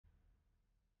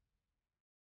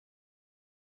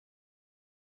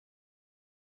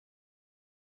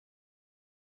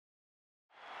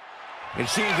It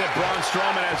seems that Braun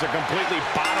Strowman has a completely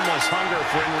bottomless hunger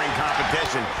for in-ring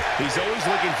competition. He's always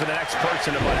looking for the next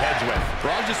person to butt heads with.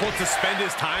 Braun just wants to spend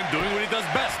his time doing what he does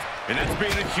best, and that's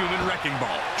being a human wrecking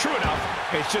ball. True enough.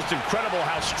 It's just incredible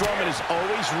how Strowman is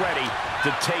always ready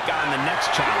to take on the next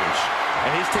challenge.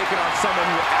 And he's taking on someone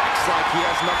who acts like he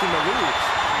has nothing to lose.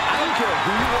 I don't care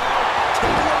who you are,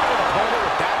 taking on an opponent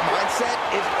with that mindset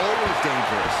is always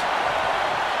dangerous.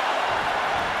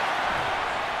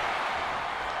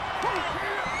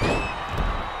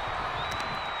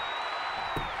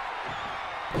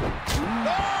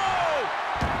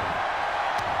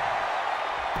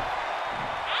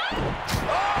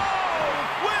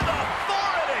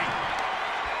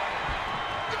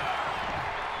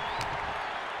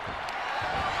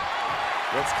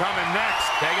 What's coming next?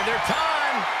 Taking their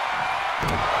time.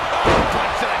 Oh,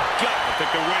 punch to the gut. I think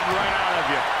the wind right out of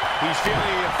you. He's feeling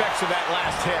the effects of that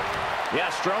last hit. Yeah,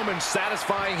 Strowman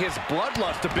satisfying his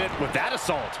bloodlust a bit with that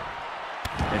assault.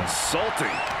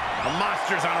 Insulting. The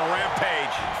monster's on a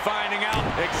rampage. Finding out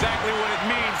exactly what it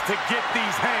means to get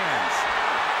these hands.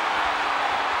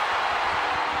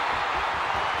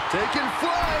 Taking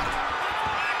flight.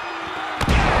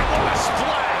 What a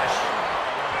splash.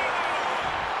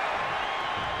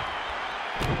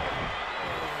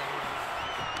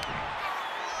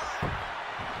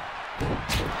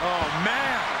 Oh,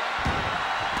 man.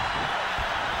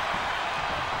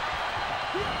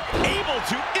 Able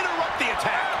to interrupt the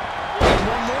attack. And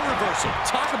one more reversal.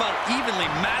 Talk about evenly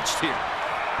matched here.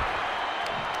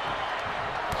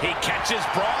 He catches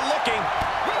Braun looking.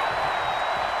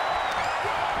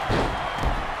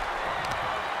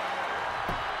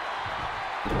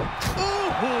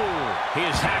 Ooh. He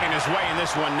is having his way in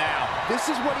this one now. This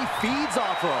is what he feeds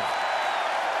off of.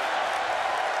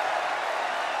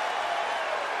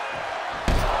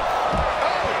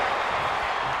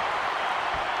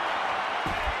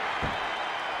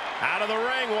 Out of the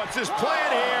ring, what's his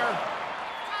plan here?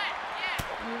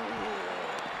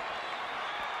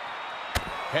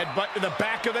 Headbutt to the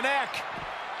back of the neck.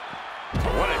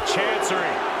 What a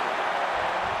chancery.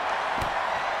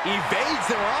 Evades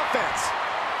their offense.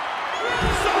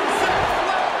 Sunset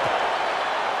flip.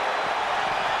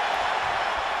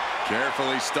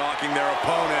 Carefully stalking their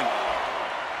opponent.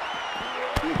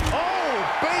 Oh,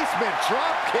 basement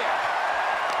drop kick.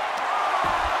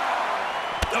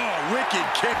 Oh, wicked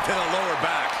kick to the lower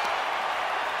back.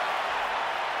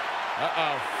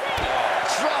 Uh-oh.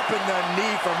 Dropping the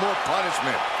knee for more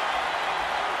punishment.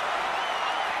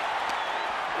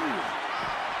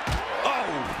 Oh,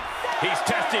 he's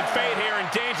testing fate here, in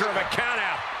danger of a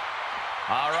countout.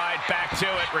 All right, back to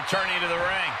it, returning to the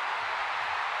ring.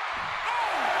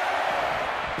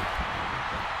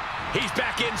 He's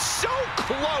back in so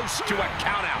close to a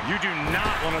countout. You do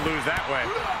not want to lose that way.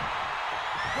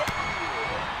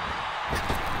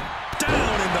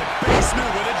 Down in the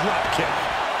basement with a drop kick.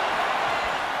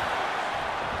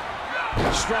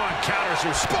 Strong counters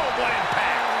with boom, what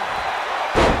impact.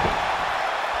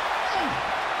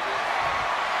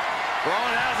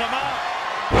 Braun has him up.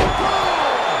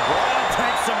 Braun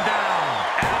takes him down.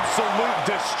 Absolute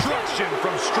destruction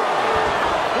from Strowman.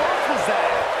 What was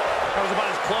that? That was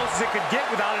about as close as it could get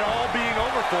without it all being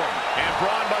over for him. And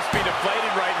Braun must be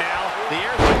deflated right now. The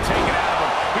air's been taken out of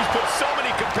him. He's put so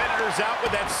many competitors out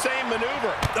with that same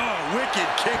maneuver. Oh, wicked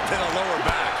kick to the lower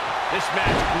back. This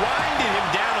match grinded him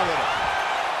down a little.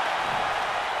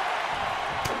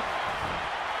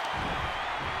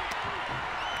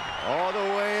 All the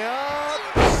way up.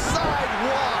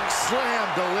 Sidewalk slam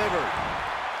delivered.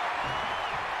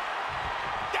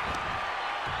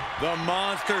 The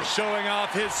monster showing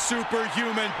off his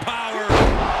superhuman power.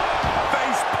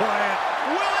 Face plant.